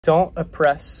Don't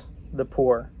oppress the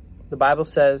poor. The Bible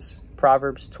says,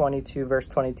 Proverbs 22, verse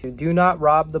 22, do not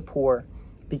rob the poor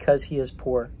because he is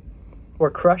poor,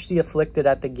 or crush the afflicted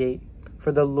at the gate,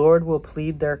 for the Lord will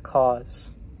plead their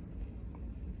cause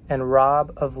and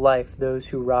rob of life those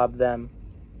who rob them.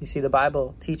 You see, the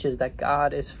Bible teaches that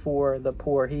God is for the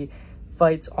poor. He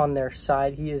fights on their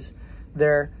side. He is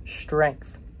their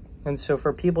strength. And so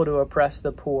for people to oppress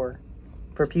the poor,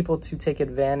 for people to take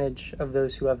advantage of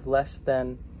those who have less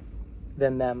than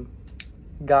them,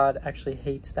 God actually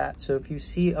hates that. So if you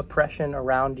see oppression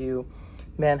around you,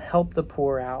 man, help the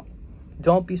poor out.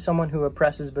 Don't be someone who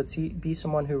oppresses, but be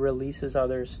someone who releases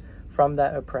others from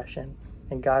that oppression.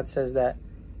 And God says that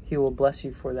he will bless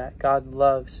you for that. God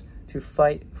loves to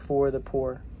fight for the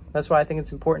poor. That's why I think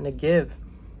it's important to give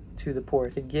to the poor,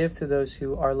 to give to those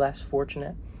who are less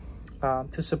fortunate,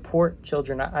 to support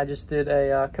children. I just did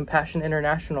a Compassion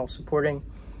International supporting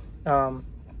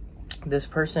this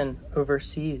person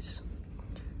overseas.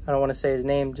 I don't want to say his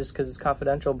name just because it's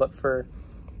confidential, but for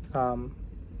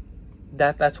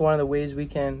that's one of the ways we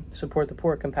can support the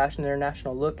poor. Compassion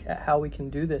International, look at how we can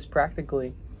do this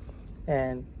practically.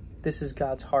 And this is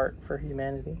God's heart for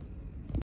humanity.